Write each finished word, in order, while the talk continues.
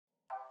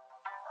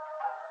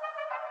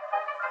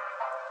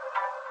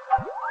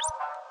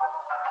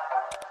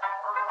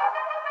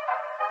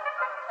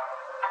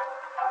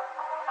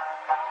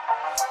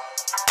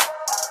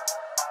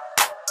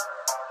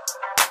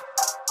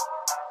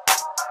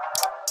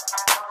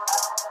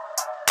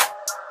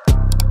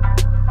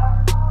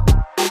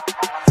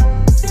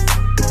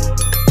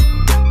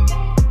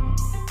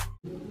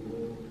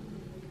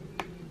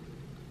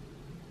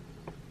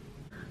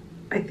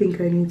think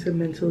I need to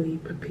mentally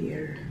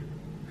prepare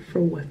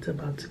for what's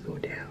about to go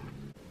down.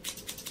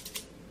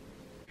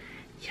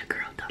 Your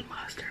girl done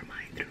lost her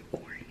mind through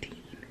quarantine.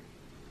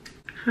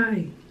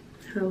 Hi,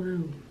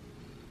 hello.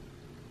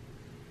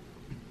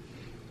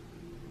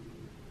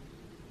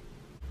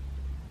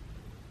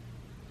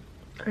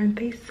 Aren't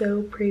they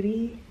so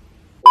pretty?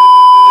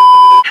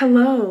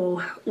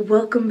 Hello,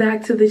 welcome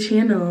back to the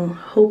channel.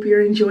 Hope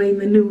you're enjoying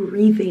the new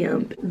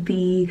revamp.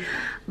 The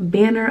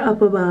banner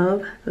up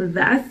above,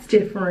 that's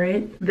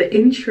different. The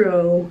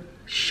intro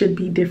should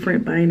be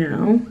different by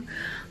now.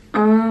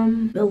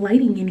 The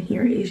lighting in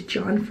here is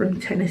John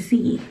from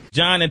Tennessee.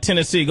 John in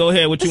Tennessee, go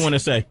ahead, what you want to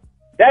say?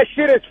 That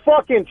shit is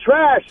fucking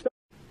trash.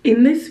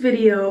 In this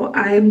video,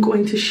 I am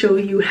going to show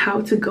you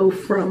how to go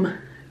from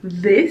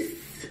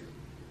this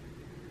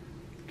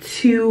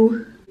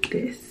to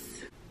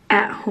this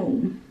at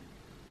home.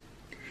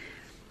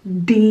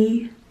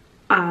 DIY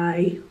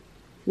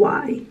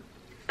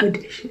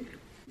edition.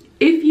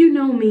 If you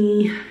know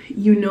me,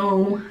 you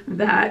know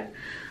that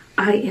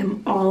I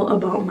am all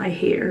about my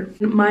hair.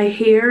 My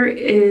hair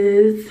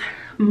is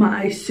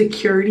my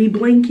security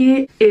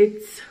blanket.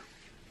 It's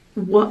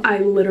what I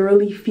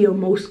literally feel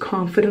most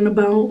confident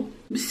about.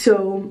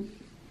 So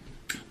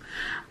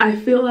I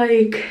feel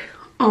like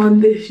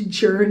on this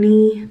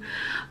journey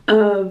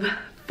of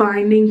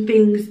finding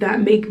things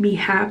that make me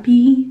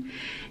happy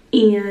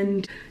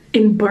and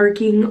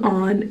embarking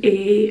on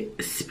a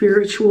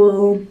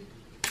spiritual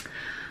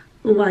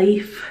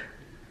life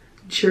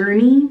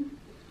journey,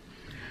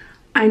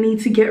 I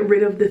need to get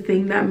rid of the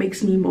thing that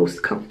makes me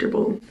most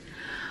comfortable.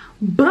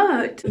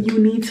 But you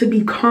need to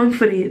be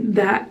confident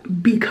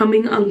that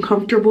becoming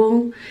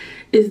uncomfortable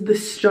is the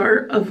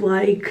start of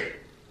like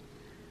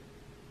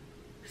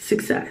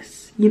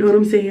success. You know what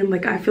I'm saying?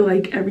 Like, I feel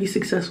like every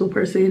successful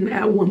person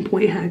at one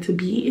point had to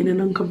be in an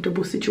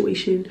uncomfortable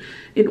situation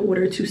in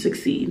order to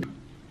succeed.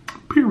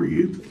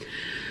 Period.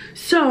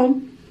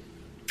 So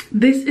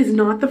this is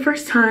not the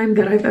first time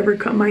that I've ever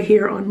cut my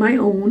hair on my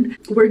own.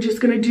 We're just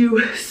gonna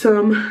do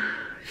some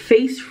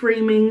face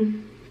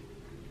framing,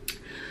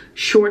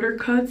 shorter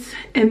cuts,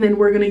 and then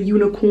we're gonna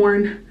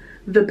unicorn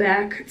the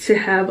back to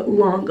have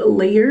long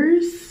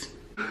layers.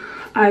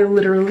 I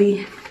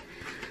literally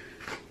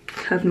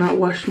have not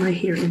washed my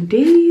hair in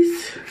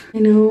days. I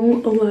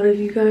know a lot of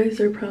you guys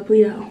are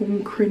probably at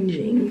home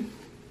cringing.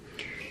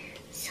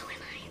 So am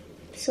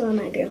I. So am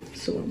I, girl.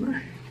 So am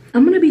I.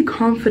 I'm gonna be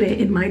confident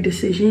in my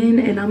decision,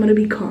 and I'm gonna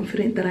be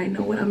confident that I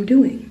know what I'm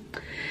doing.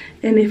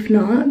 And if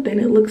not, then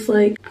it looks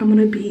like I'm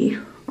gonna be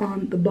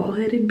on the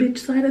bald-headed bitch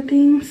side of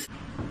things.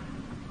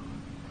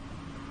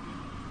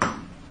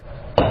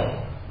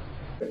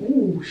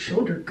 Ooh,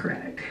 shoulder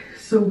crack.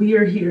 So we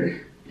are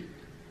here.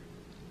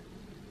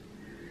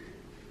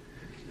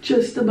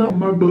 Just about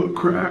my butt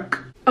crack.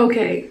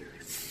 Okay,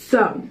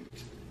 so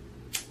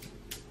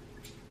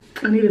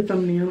I need a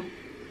thumbnail.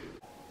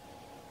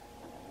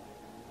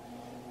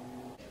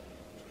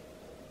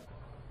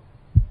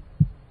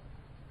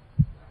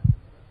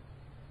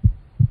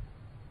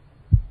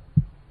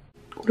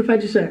 What if I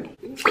just said,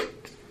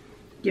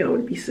 yo,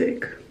 it'd be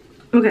sick.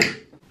 Okay.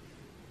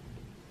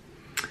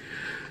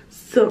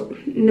 So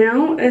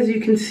now, as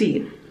you can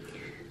see,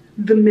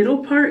 the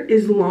middle part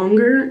is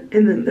longer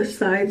and then the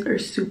sides are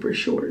super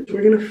short.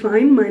 We're gonna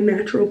find my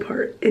natural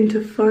part. And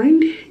to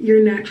find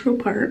your natural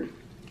part,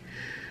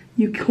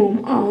 you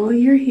comb all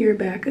your hair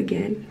back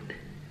again.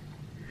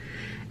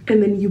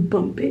 And then you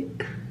bump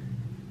it.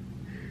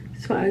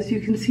 So as you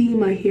can see,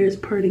 my hair is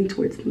parting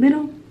towards the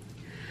middle.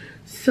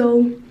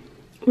 So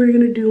we're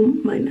gonna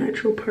do my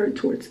natural part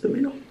towards the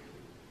middle.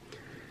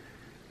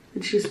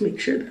 Let's just make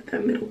sure that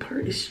that middle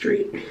part is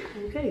straight.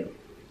 Okay,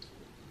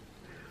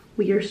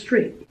 we are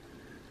straight.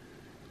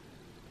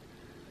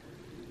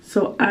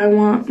 So I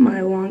want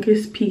my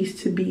longest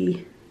piece to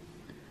be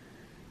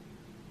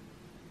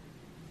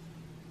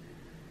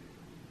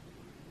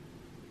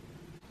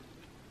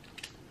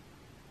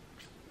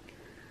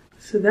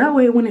so that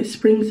way when it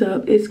springs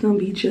up, it's gonna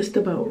be just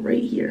about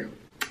right here,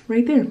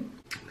 right there.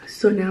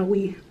 So now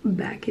we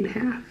back in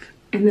half,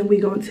 and then we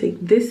gonna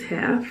take this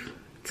half,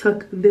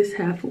 tuck this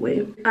half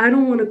away. I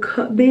don't want to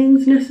cut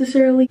bangs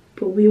necessarily,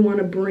 but we want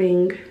to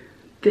bring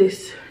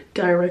this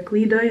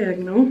directly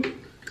diagonal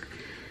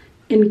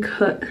and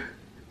cut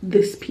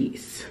this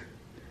piece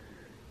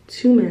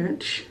to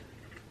match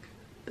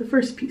the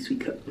first piece we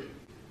cut.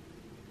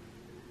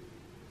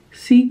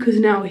 See, because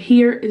now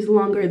here is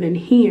longer than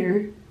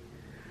here,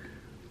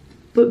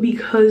 but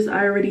because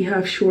I already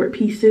have short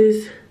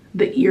pieces,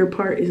 the ear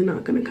part is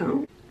not going to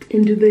count.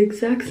 And do the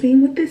exact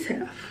same with this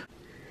half.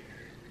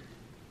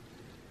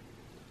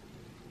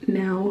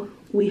 Now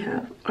we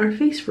have our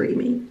face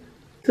framing.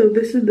 So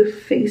this is the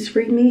face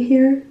framing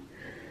here.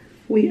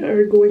 We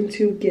are going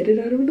to get it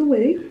out of the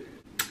way.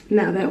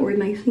 Now that we're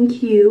nice and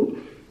cute,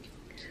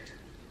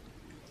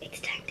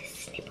 it's time to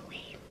snip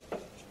away.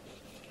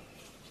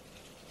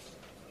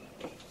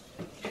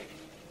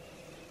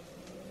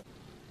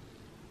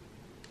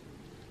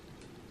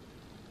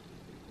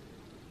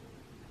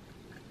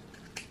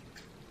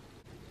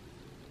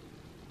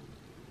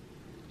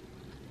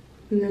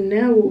 And then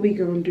now what we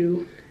gonna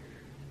do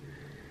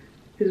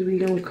is we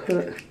gonna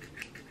cut.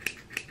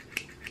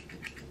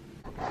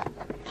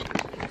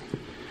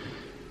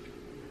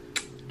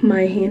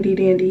 My handy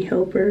dandy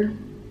helper.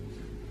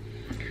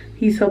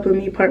 He's helping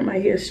me part my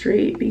hair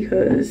straight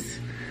because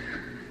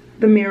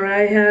the mirror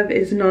I have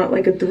is not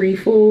like a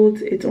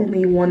 3-fold, it's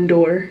only 1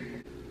 door.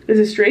 Is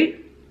it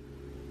straight?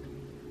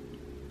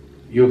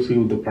 You'll see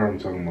what the part I'm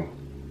talking about.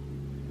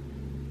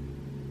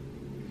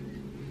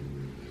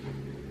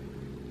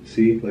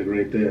 See, like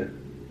right there.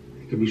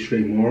 It could be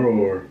straight more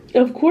or...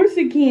 Of course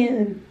it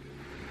can.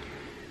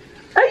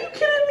 Are you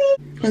kidding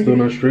me? Still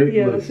not straight?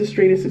 Yeah, Look. that's the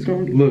straightest it's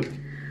gonna be. Look.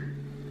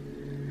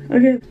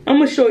 Okay, I'm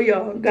gonna show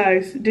y'all.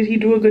 Guys, did he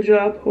do a good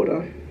job? Hold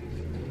on.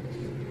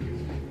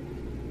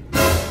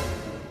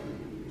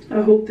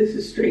 I hope this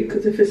is straight,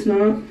 because if it's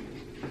not,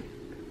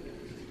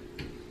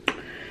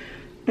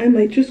 I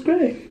might just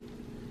cry.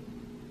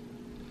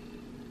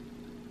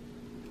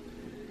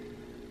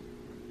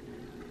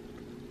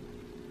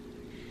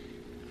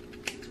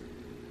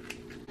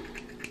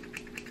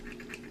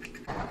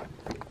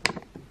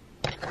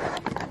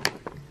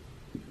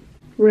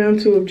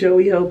 Round 2 of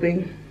Joey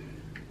helping.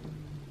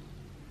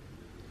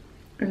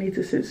 I need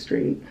to sit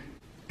straight.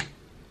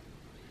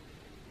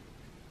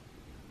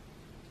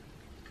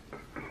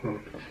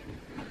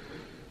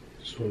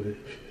 So it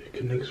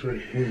connects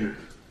right here.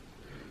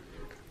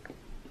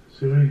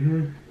 See right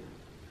here?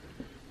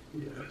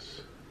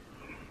 Yes.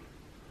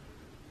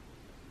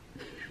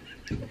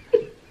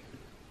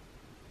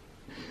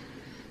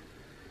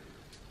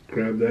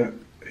 Grab that.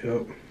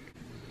 Yep.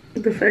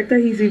 The fact that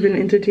he's even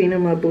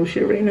entertaining my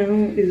bullshit right now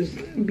is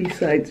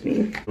besides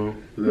me. Oh,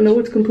 No,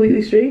 it's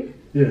completely straight?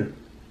 Yeah.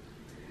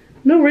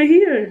 No, right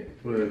here.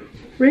 Where?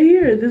 Right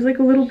here. There's like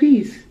a little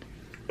piece.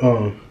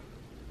 Oh.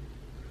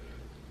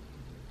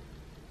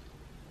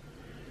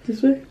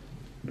 This way?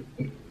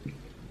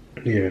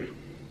 Yeah.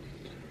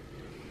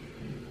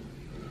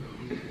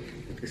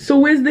 So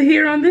where's the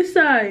hair on this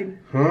side?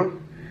 Huh?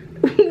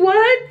 What?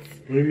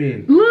 What do you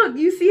mean? Look,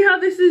 you see how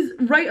this is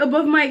right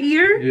above my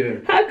ear? Yeah.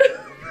 How come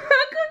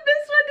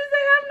this one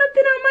doesn't have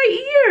nothing on my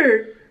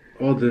ear?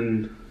 Oh,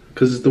 then,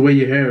 because it's the way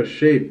your hair is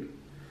shaped.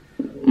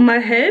 My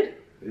head?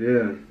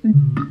 Yeah.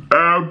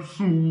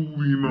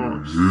 Absolutely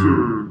not,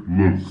 sir.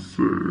 Look,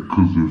 sir.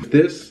 Cause if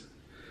This,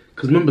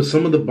 because remember,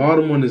 some of the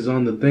bottom one is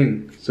on the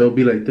thing, so it'll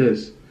be like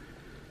this.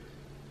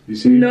 You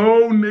see?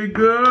 No.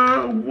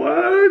 nigga,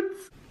 what?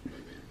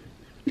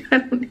 I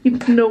don't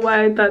even know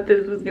why I thought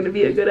this was gonna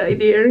be a good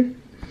idea.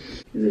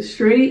 Is it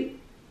straight?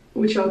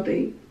 What y'all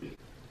think?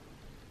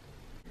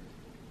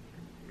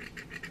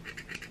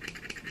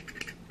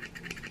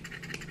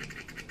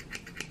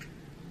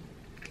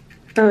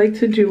 I like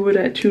to do it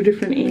at 2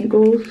 different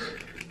angles.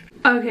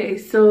 Okay,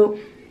 so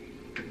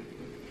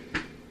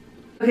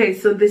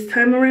this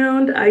time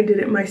around I did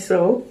it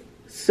myself.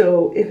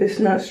 So if it's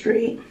not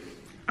straight,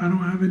 I don't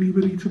have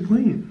anybody to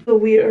blame. so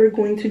we are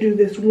going to do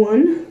this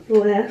one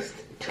last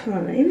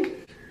time.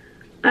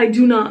 I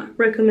do not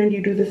recommend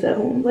you do this at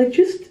home. Like,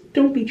 just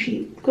don't be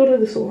cheap. Go to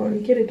the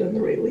salon, get it done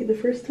the right way the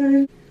first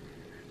time.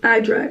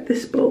 I drive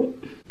this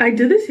boat. I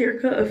did this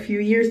haircut a few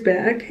years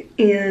back,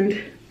 and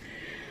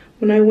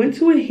when I went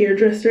to a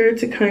hairdresser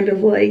to kind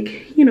of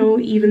like, you know,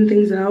 even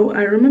things out,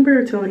 I remember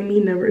her telling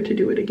me never to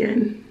do it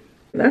again.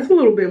 That's a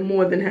little bit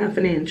more than half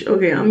an inch.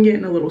 Okay, I'm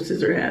getting a little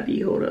scissor happy.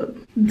 Hold up.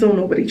 Don't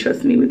nobody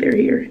trust me with their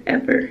hair,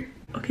 ever.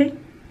 Okay?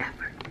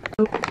 Ever.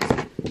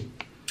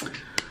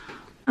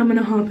 I'm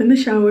gonna hop in the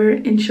shower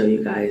and show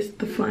you guys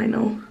the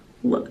final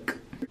look.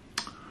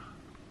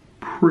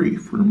 Pray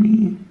for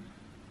me.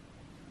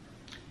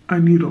 I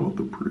need all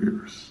the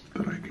prayers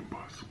that I can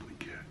possibly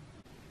get.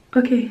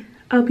 Okay,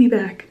 I'll be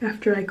back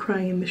after I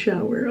cry in the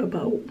shower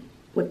about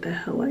what the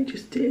hell I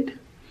just did.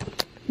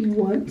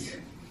 What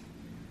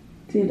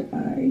did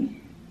I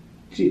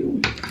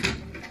do?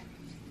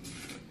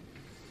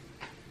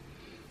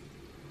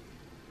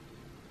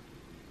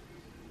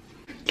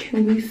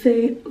 Can we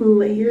say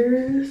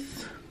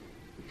layers?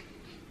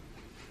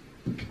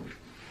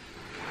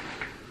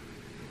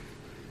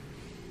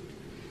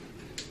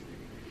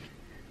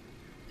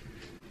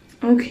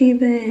 Okay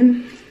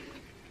then.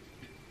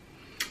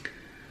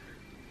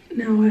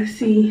 Now I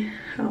see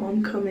how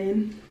I'm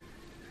coming.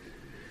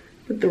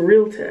 But the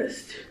real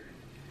test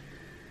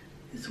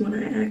is when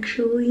I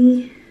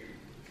actually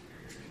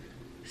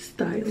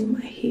style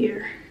my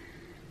hair.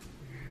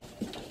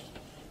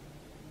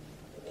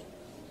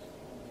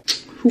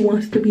 Who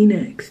wants to be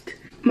next?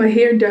 My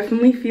hair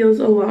definitely feels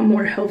a lot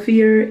more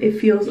healthier.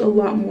 It feels a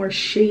lot more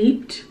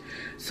shaped.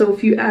 So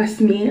if you ask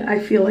me, I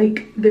feel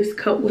like this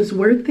cut was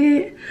worth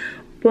it.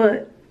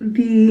 But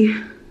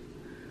the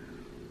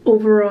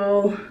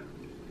overall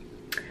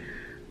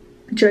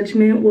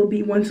judgment will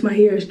be once my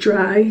hair is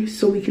dry,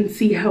 so we can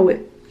see how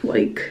it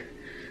like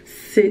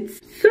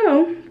sits.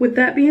 So with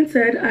that being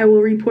said, I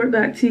will report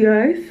back to you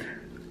guys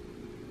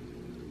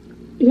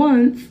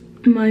once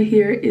my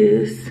hair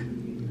is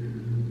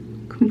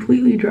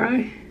completely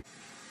dry.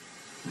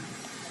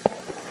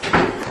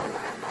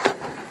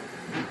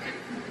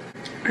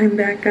 I'm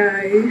back,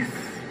 guys.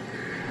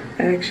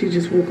 I actually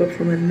just woke up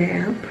from a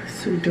nap,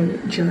 so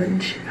don't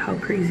judge how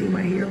crazy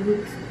my hair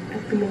looks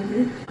at the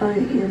moment. I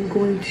am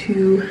going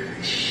to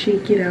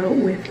shake it out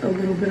with a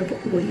little bit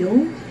of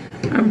oil.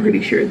 I'm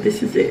pretty sure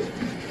this is it.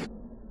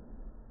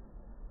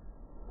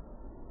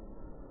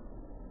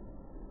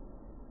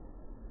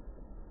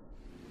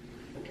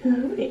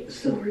 Alright,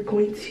 so we're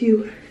going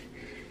to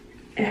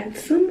add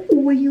some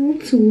oil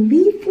to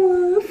the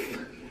fluff.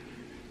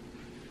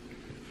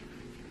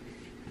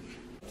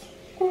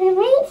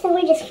 Alright, so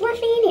we're just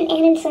fluffing and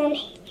adding some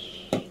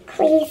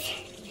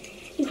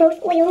Clay's growth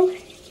oil.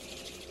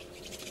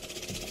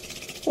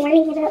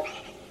 Warming it up.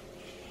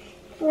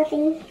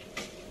 Fluffing.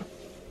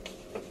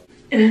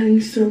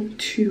 Adding some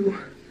to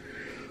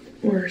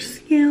our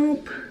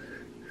scalp.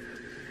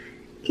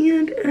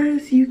 And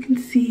as you can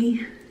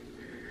see,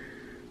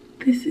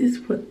 this is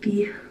what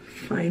the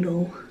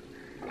final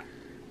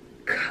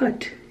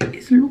cut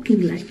is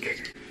looking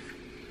like.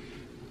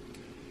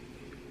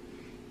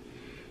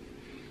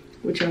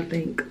 What y'all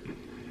think?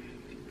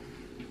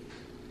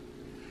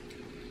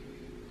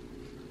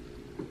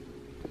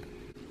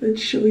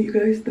 Let's show you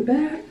guys the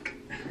back.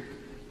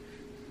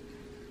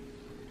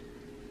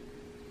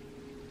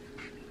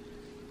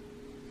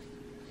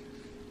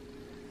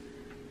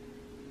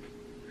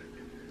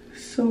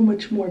 So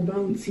much more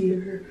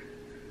bouncier.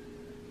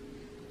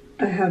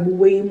 I have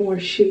way more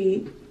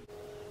shape.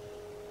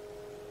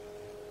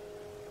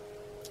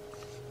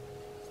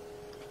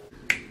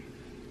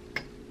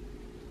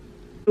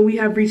 We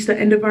have reached the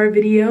end of our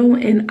video,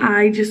 and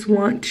I just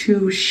want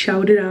to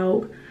shout it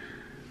out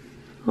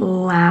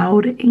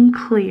loud and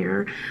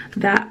clear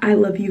that I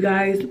love you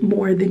guys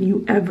more than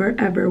you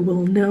ever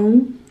will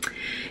know.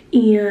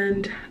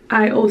 And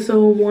I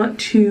also want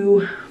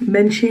to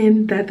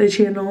mention that the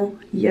channel,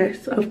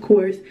 yes, of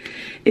course,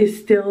 is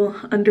still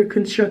under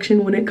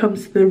construction when it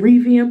comes to the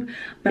revamp,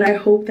 but I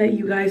hope that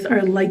you guys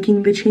are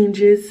liking the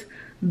changes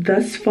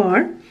thus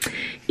far.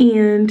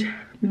 And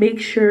make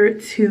sure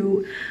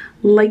to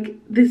like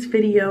this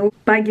video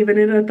by giving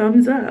it a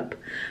thumbs up.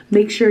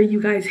 Make sure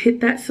you guys hit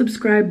that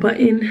subscribe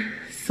button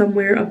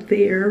somewhere up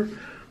there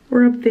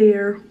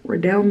or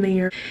down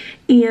there,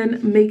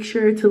 and make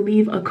sure to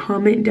leave a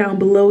comment down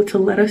below to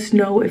let us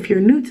know if you're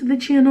new to the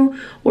channel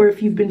or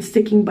if you've been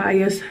sticking by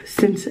us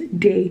since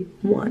day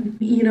one.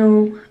 You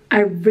know, I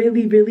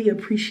really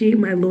appreciate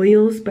my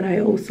loyals, but I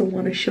also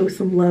want to show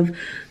some love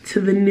to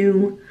the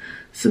new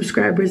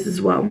subscribers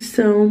as well.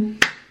 So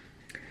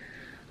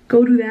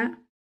go do that.